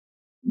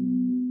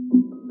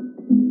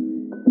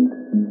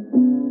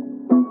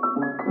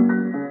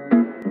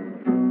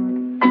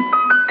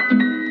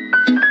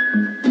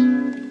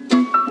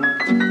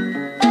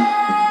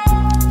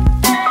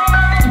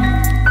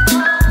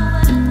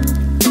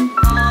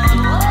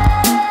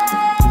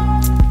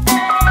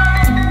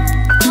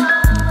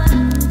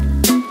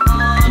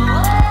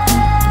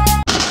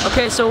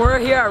so we're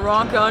here at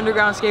Ronca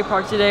Underground Skate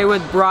Park today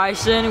with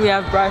Bryson. We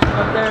have Bryson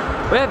up there.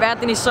 We have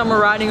Anthony Summer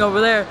riding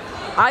over there.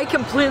 I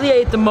completely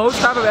ate the most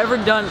crap I've ever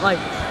done. Like,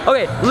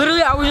 okay,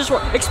 literally I was just,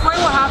 explain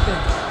what happened.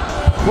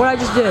 What I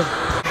just did.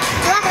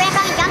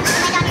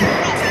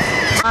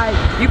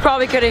 You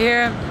probably couldn't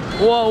hear him.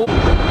 Whoa.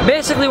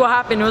 Basically what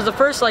happened was the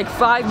first like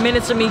 5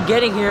 minutes of me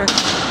getting here,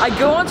 I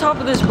go on top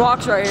of this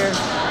box right here.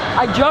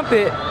 I jump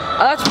it.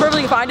 That's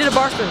perfectly fine. I did a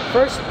bar spin.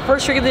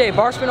 First trick of the day,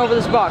 bar spin over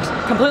this box.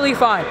 Completely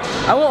fine.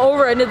 I went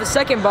over and did the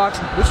second box,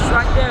 which is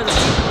right there, the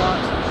fusion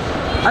box.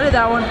 I did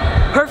that one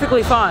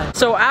perfectly fine.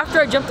 So after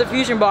I jumped the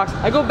fusion box,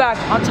 I go back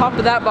on top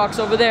of that box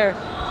over there.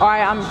 All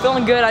right, I'm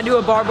feeling good. I do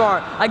a bar.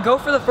 I go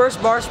for the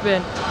first bar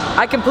spin.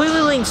 I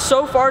completely lean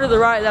so far to the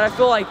right that I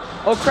feel like,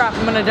 oh crap,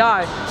 I'm gonna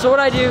die. So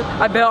what I do,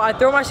 I bail. I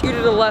throw my scooter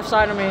to the left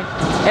side of me,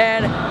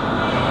 and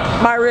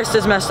my wrist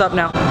is messed up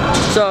now.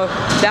 So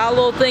that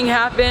little thing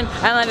happened.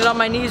 I landed on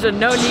my knees with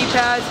no knee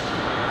pads,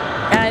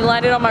 and I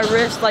landed on my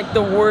wrist like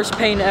the worst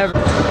pain ever.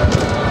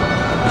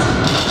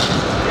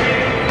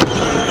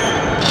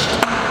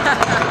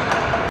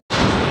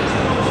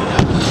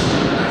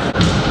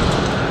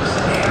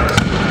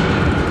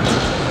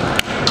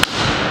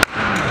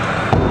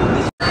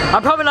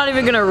 I'm probably not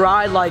even gonna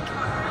ride like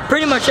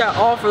pretty much at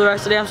all for the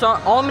rest of the day. So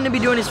all I'm gonna be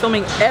doing is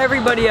filming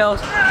everybody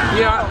else.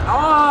 Yeah.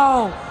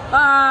 Oh!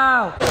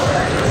 Wow!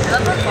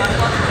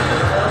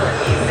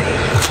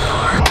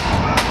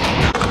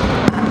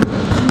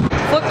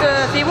 Flip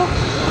the table.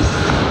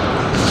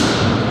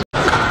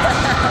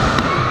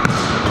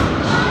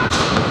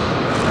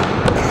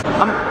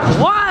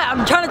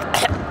 I'm trying to.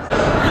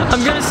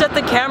 I'm gonna set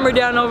the camera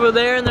down over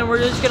there, and then we're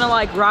just gonna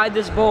like ride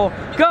this bull.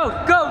 Go!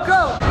 Go!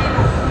 Go!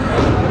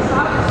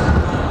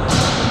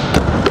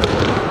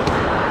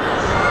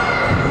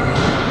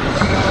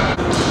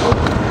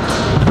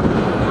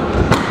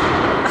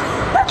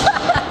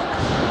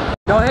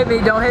 Don't hit me,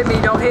 don't hit me,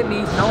 don't hit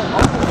me. No, oh,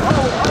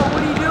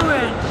 what are you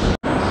doing?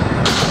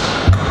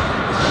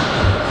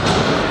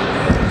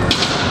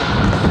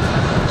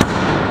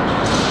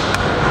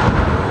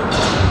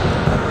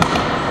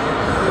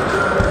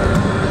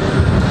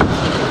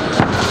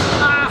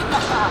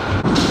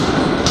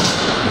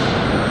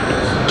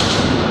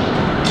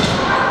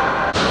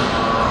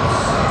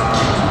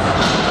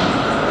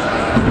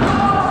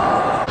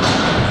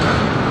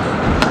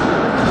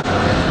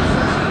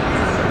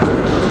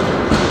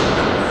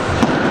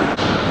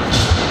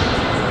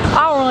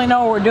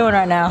 Know what we're doing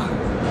right now.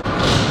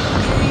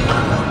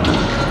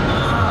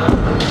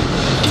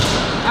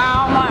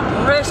 Ow, my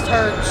wrist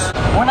hurts.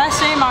 When I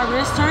say my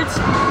wrist hurts,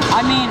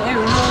 I mean it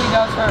really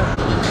does hurt.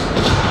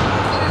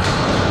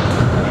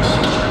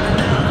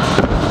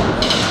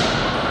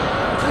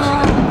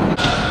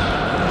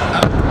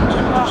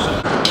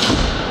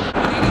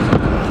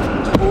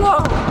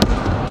 Whoa.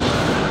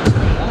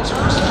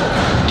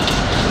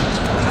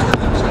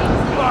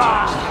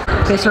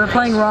 Okay, so we're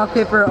playing rock,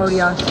 paper,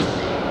 ODI.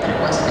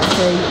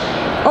 Okay.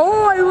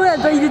 Oh, I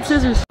thought you did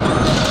scissors.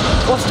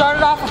 We'll start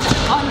it off with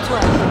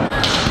untwist.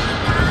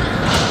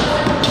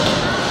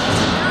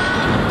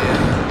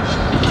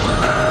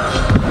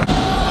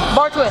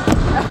 Bar twist.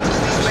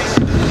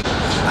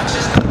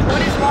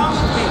 What is wrong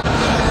with me?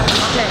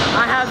 Okay,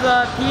 I have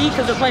a P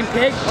because we're playing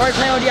pig, or we're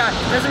playing ODI.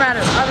 Doesn't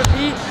matter. I have a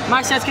P.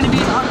 My set's gonna be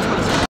an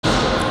untwist.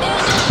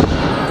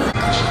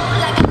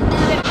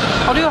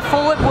 I'll do a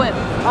full whip.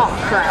 Oh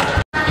crap.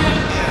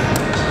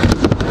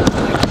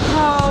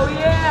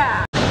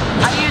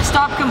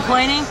 Stop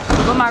complaining,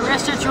 but my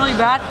wrist hurts really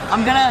bad.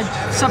 I'm gonna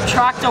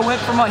subtract a whip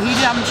from what he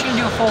did. I'm just gonna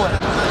do a full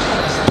whip.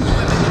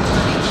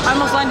 I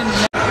almost landed in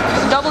there.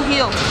 Double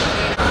heel.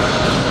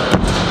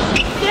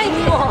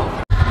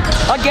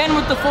 Again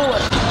with the full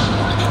whip.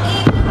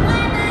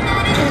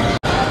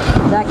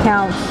 That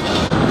counts.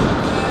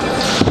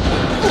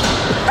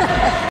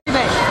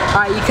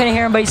 Alright, you couldn't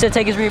hear him, but he said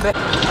take his rebate.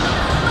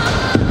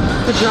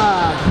 Good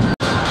job.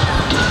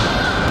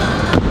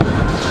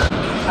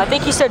 I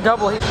think he said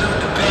double heel.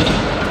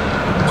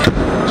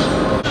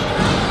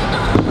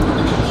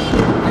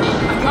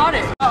 Got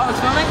it. Oh, it's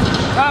filming?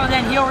 Oh,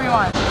 then heel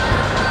rewind.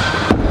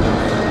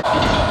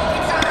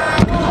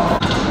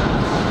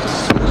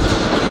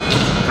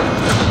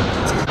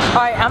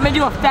 Alright, I'm gonna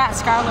do a fat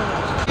Skylar.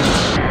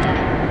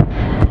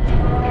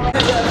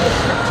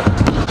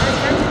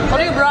 I'll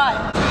do Bride.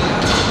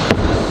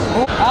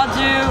 I'll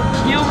do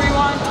heel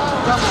rewind.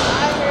 Double.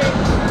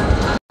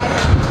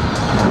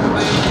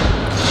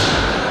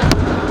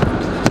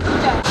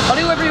 I'll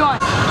do whip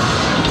rewind.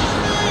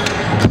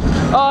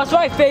 Oh, it's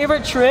my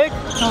favorite trick.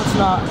 No, it's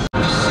not.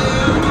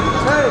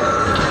 Hey.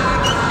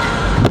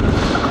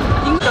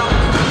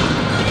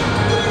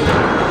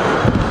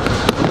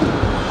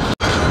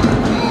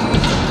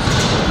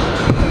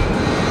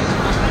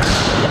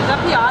 Is that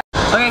PI?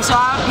 Okay, so I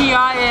have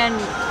PI and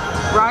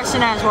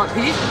Bryson has what,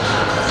 P?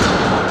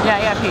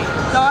 Yeah, P.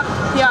 No,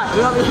 PI.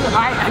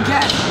 I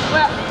guess.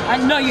 Well, I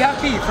know you have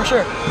P for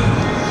sure.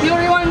 The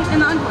only one in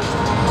the untwist.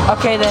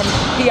 Okay, then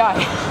PI.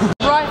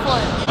 Right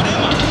foot.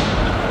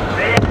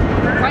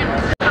 Right.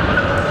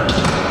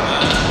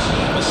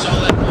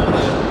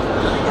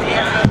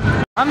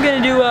 I'm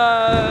gonna do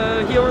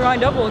heel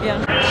rewind double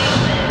again.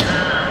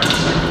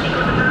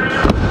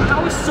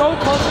 I was so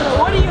close to that.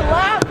 What are you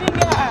laughing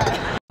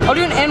at? I'll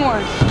do an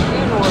inward.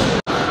 Inward.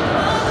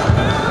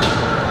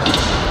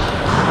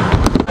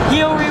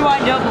 Heel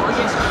rewind double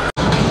again.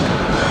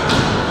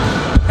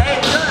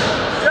 Hey, good.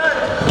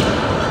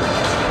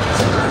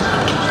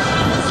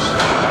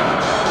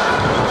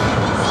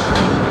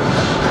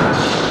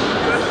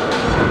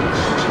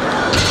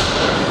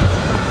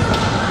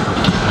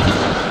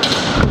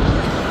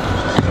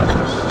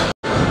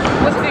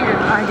 What's the finger?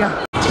 I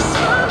got.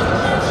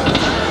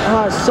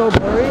 Oh, it's so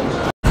blurry.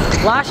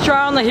 Last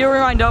try on the heel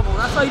rewind double.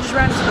 That's how you just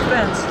ran into the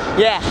fence.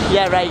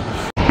 Yeah, right.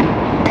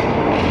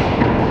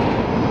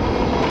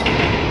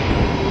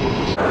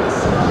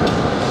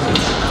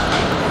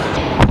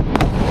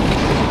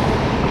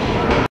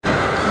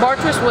 Bar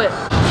twist whip.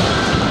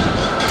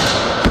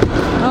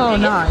 Oh,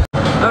 nice.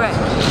 Okay,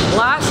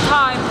 last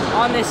time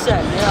on this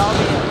set. Here, I'll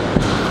be in.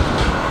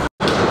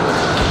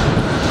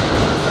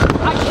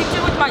 I kicked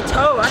it with my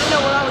toe. I didn't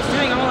know what I was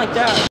doing. I went like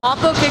that.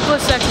 Oppo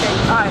kickless sex game.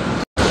 Alright.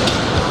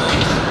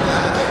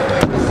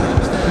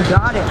 You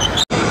got it.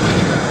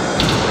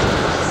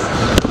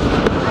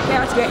 I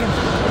can't get him.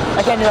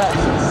 I can't do that.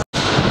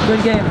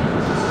 Good game.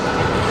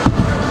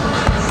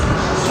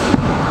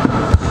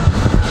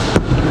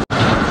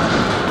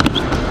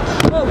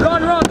 Oh,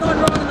 gone wrong in the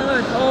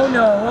hood. Oh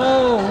no.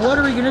 Oh, what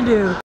are we gonna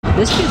do?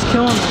 This kid's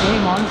killing the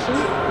game, honestly.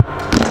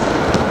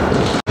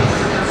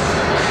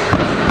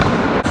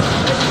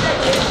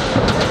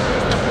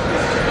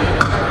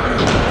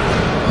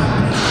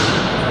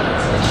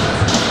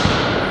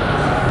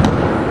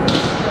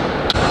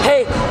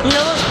 Hey, you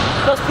know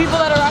those people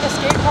that are at a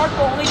skate park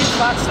but only do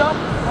flat stuff?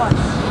 What?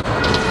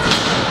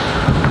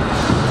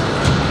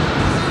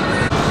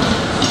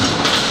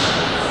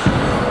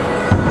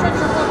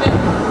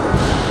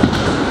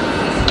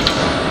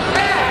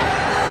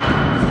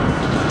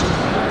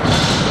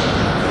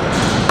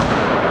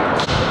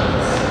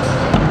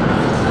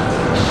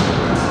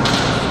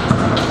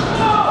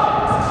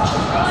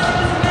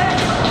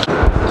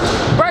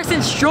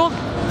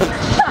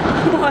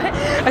 What?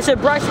 I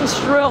said Bryson's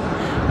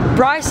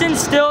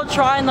still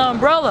trying the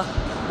umbrella.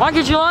 Why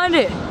can't you land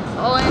it?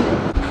 I'll land it.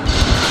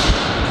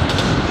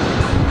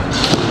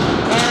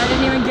 And I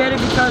didn't even get it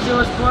because it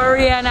was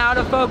blurry and out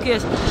of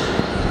focus.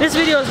 This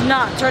video is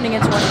not turning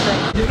into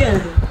anything. You get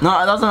it? No,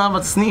 I wasn't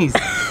about to sneeze.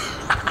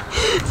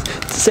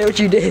 Say what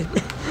you did.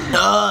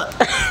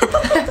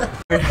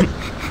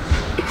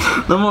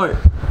 No more.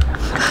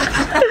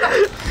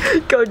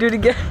 Go do it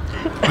again.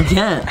 I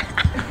can't.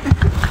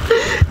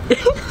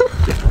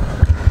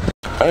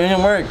 It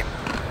didn't work.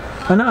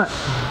 Why not?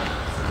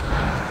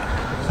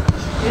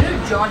 You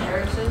know John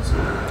Harrison's?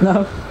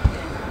 No.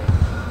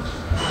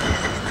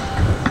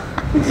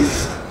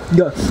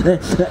 Go.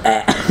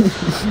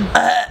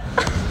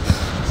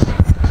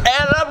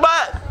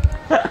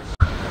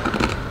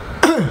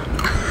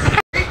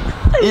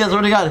 Yeah,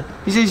 swear to God.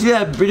 You see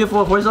that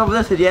beautiful horse over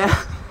there? I said, yeah.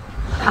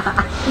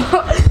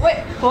 Wait,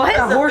 what?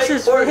 The horse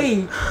is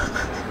fake.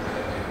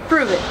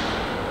 Prove it.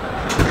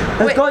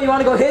 Let's go. You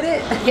want to go hit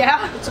it?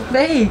 Yeah. It's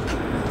fake.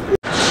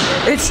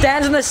 It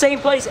stands in the same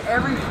place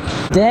every.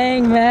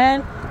 Dang,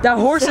 man. That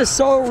horse is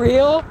so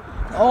real.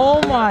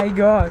 Oh my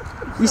God.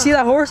 You see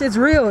that horse? It's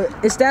real.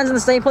 It stands in the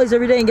same place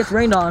every day and gets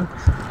rained on.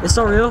 It's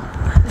so real.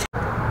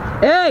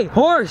 Hey,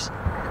 horse.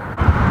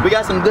 We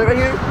got some dirt right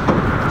here.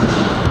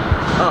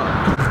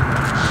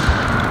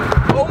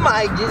 Oh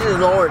my Jesus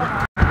Lord.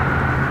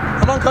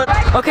 Come on, cut.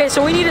 Okay,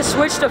 so we need to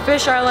switch to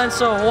Fish Island,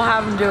 so we'll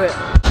have him do it.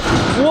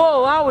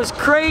 Whoa, that was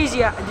crazy.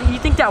 You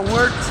think that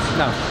worked?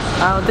 No.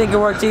 I don't think it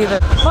worked either.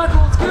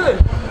 Michael, it's good.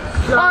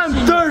 I'm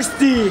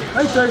thirsty.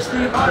 I'm thirsty.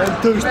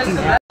 I'm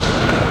thirsty.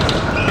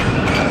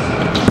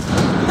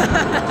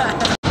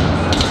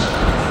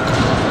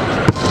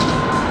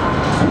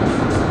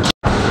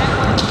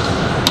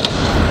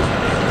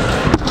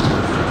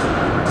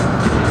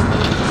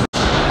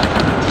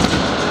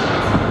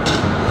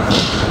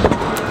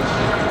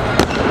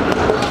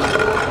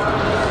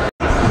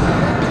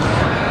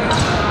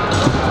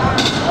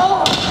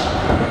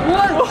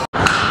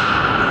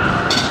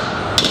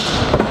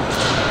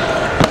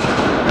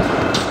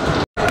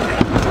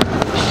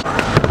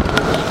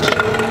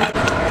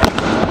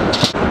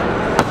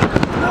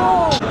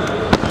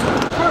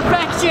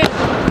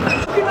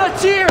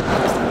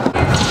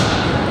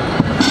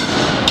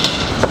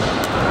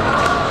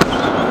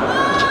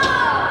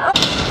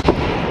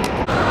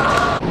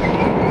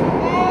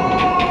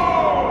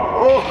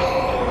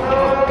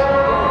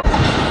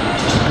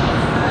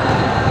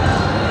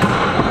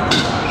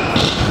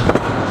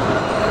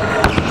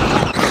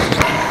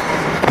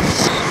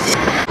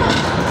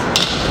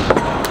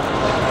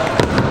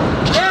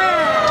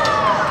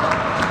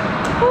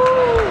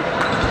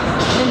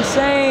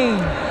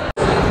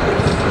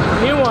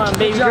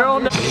 Baby girl.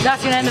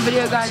 That's gonna end the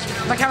video, guys.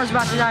 My camera's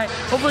about to die.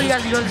 Hopefully you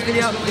guys enjoyed this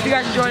video. If you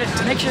guys enjoyed it,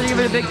 make sure to give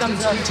it a big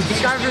thumbs up.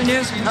 Subscribe if you're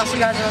new. I'll see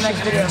you guys in the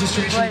next video.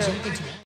 Later.